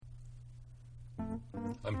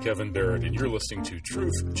I'm Kevin Barrett, and you're listening to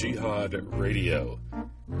Truth Jihad Radio.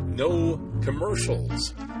 No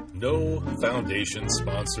commercials, no foundation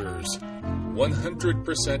sponsors,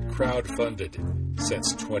 100% crowd-funded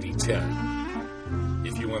since 2010.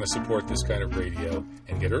 If you want to support this kind of radio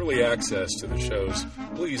and get early access to the shows,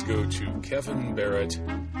 please go to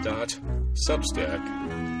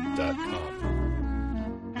kevinbarrett.substack.com.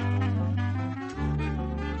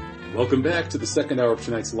 Welcome back to the second hour of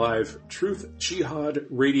tonight's live Truth Jihad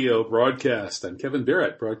radio broadcast. I'm Kevin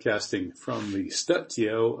Barrett, broadcasting from the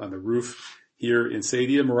studio on the roof here in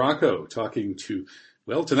Saidia, Morocco,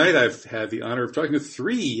 tonight I've had the honor of talking to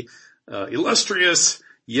three illustrious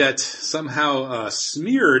yet somehow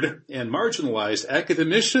smeared and marginalized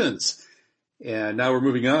academicians. And now we're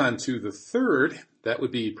moving on to the third. That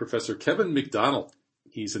would be Professor Kevin MacDonald.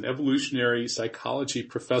 He's an evolutionary psychology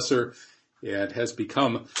professor and has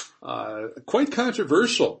become quite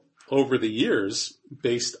controversial over the years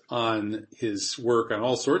based on his work on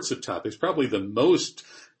all sorts of topics. Probably the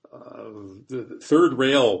third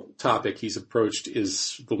rail topic he's approached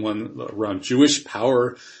is the one around Jewish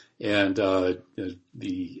power and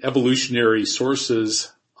the evolutionary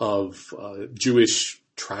sources of Jewish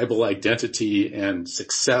tribal identity and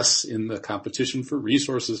success in the competition for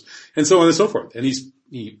resources, and so on and so forth. And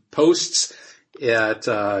he posts at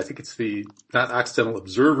I think it's the not Occidental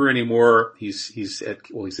Observer anymore. He's at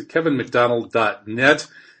kevinmacdonald.net,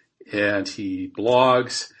 and he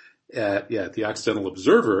blogs at the Occidental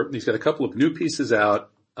Observer. He's got a couple of new pieces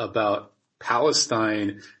out about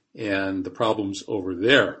Palestine and the problems over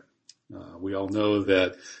there. We all know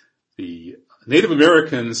that the Native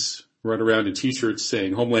Americans run around in T-shirts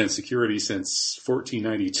saying Homeland Security since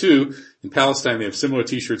 1492. In Palestine, they have similar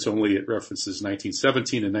T-shirts, only it references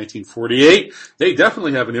 1917 and 1948. They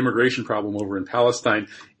definitely have an immigration problem over in Palestine.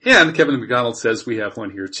 And Kevin MacDonald says we have one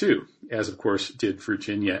here too, as of course did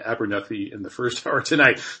Virginia Abernathy in the first hour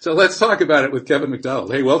tonight. So let's talk about it with Kevin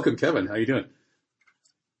MacDonald. Hey, welcome, Kevin. How you doing?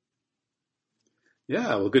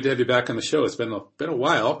 Yeah, well, good to have you back on the show. It's been a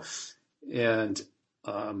while. And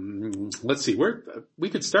let's see, we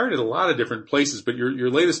could start at a lot of different places, but your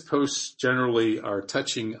latest posts generally are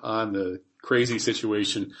touching on the crazy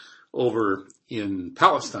situation over in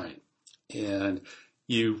Palestine. And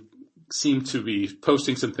you seem to be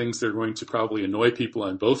posting some things that are going to probably annoy people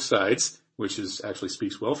on both sides, which actually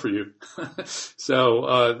speaks well for you.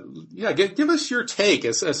 So, give us your take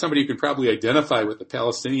as somebody who can probably identify with the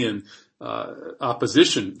Palestinian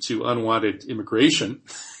opposition to unwanted immigration.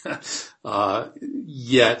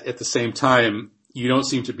 Yet at the same time, you don't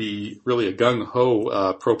seem to be really a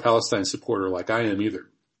gung-ho pro-Palestine supporter like I am either.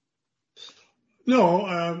 No,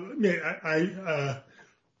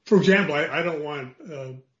 for example, I don't want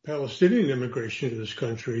Palestinian immigration to this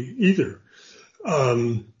country either.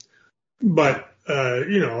 But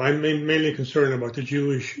I'm mainly concerned about the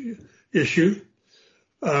Jewish issue.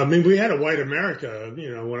 We had a white America,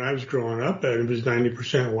 when I was growing up, and it was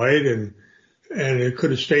 90% white, and it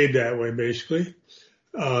could have stayed that way, basically.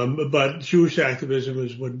 But Jewish activism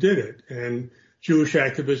is what did it. And Jewish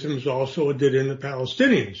activism is also what did in the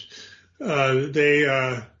Palestinians. They,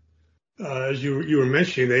 as you were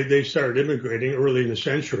mentioning, they started immigrating early in the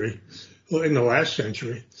last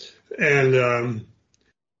century. And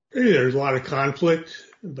there's a lot of conflict,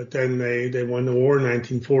 but then they won the war in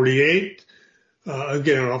 1948.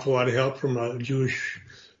 Again, an awful lot of help from Jewish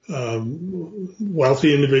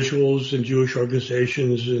wealthy individuals and Jewish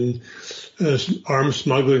organizations and arms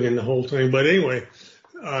smuggling and the whole thing. But anyway,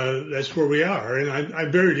 that's where we are. And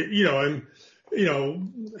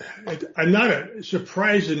I'm not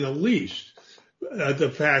surprised in the least at the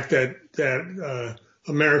fact that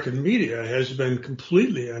American media has been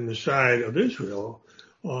completely on the side of Israel,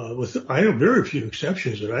 with very few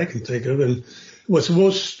exceptions that I can think of. And what's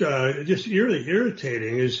most just really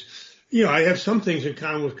irritating is, I have some things in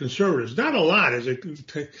common with conservatives. Not a lot, as it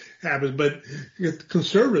happens, but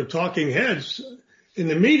conservative talking heads in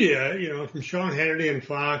the media, from Sean Hannity and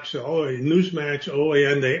Fox, Newsmax,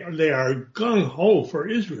 OAN, they are gung-ho for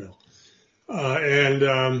Israel. And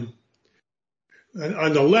on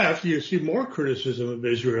the left, you see more criticism of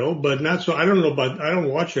Israel, but not so. I don't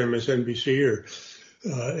watch MSNBC or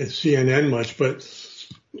CNN much, but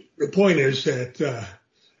the point is that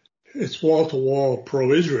it's wall-to-wall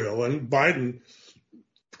pro-Israel, and Biden,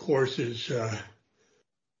 of course, is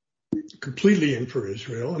completely in for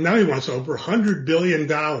Israel. And now he wants over $100 billion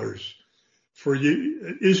for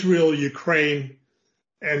Israel, Ukraine,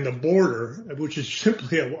 and the border, which is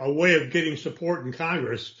simply a way of getting support in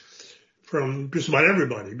Congress from just about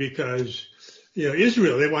everybody, because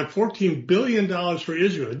Israel, they want $14 billion for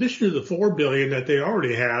Israel, in addition to the $4 billion that they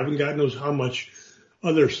already have, and God knows how much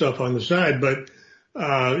other stuff on the side, but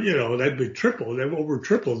that'd be triple. They've over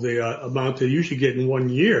tripled the amount they usually get in 1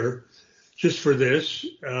 year just for this.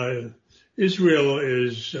 Israel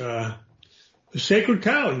is the sacred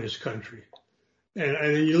cow in this country.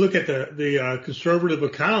 And you look at the conservative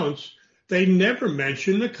accounts, they never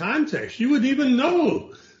mention the context. You wouldn't even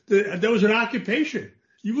know that there was an occupation.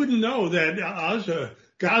 You wouldn't know that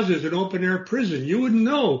Gaza is an open-air prison. You wouldn't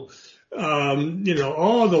know,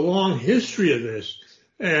 all the long history of this.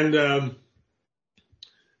 And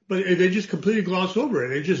but they just completely gloss over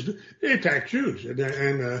it. They attack Jews. And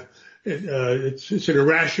it's an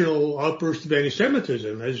irrational outburst of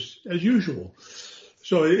anti-Semitism, as usual.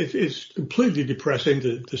 So it's completely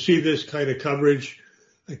depressing to see this kind of coverage.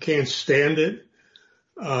 I can't stand it.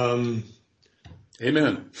 Amen.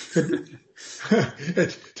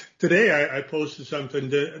 Today I posted something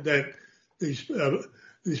that these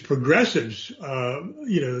progressives, are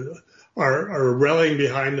rallying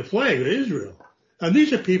behind the flag of Israel. And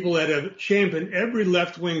these are people that have championed every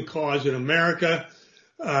left-wing cause in America,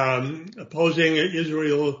 opposing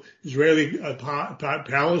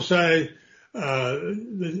Israeli-Palestine.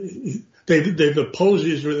 They've opposed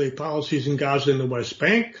Israeli policies in Gaza and the West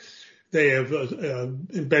Bank. They have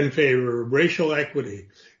been in favor of racial equity,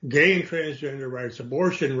 gay and transgender rights,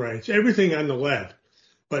 abortion rights, everything on the left.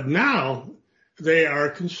 But now they are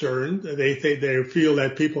concerned. They feel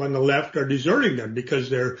that people on the left are deserting them because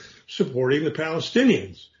they're supporting the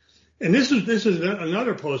Palestinians. And this is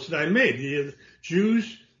another post that I made. The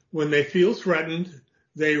Jews, when they feel threatened,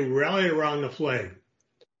 they rally around the flag.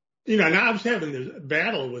 Now I was having this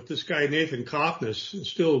battle with this guy, Nathan Kaufness, and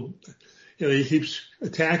still, he keeps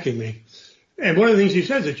attacking me. And one of the things he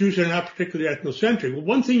says is that Jews are not particularly ethnocentric. Well,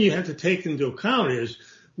 one thing you have to take into account is,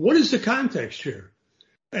 what is the context here?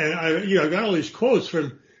 And I got all these quotes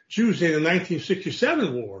from Jews in the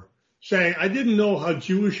 1967 war saying, I didn't know how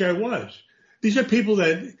Jewish I was. These are people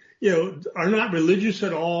that, are not religious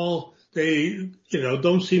at all. They,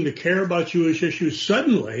 don't seem to care about Jewish issues.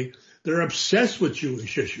 Suddenly, they're obsessed with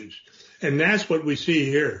Jewish issues. And that's what we see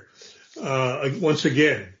here, once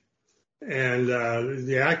again. And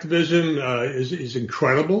the activism is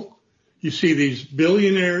incredible. You see these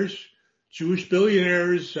billionaires, Jewish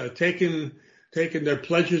billionaires, taking their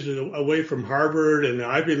pledges away from Harvard and the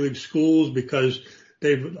Ivy League schools because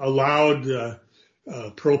they've allowed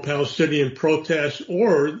pro-Palestinian protests,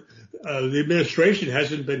 or the administration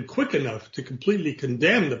hasn't been quick enough to completely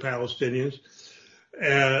condemn the Palestinians.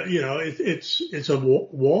 It's a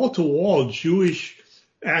wall-to-wall Jewish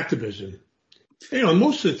activism.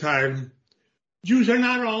 Most of the time, Jews are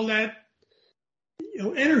not all that,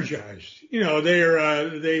 energized.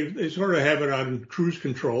 They sort of have it on cruise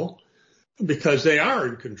control because they are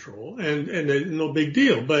in control, and no big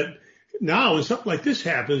deal. But now when something like this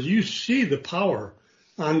happens, you see the power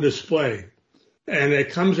on display, and it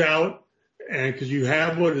comes out, and because you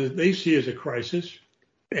have what they see as a crisis,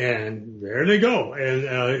 and there they go. And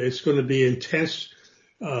it's going to be intense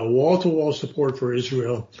wall-to-wall support for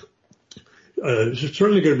Israel. It's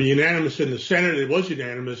certainly going to be unanimous in the Senate. It was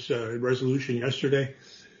unanimous resolution yesterday,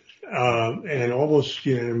 and almost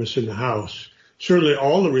unanimous in the House. Certainly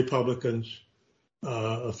all the Republicans,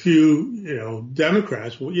 a few,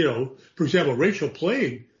 Democrats. For example, Rachel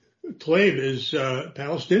Tlaib is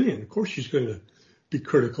Palestinian. Of course, she's going to be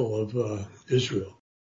critical of Israel.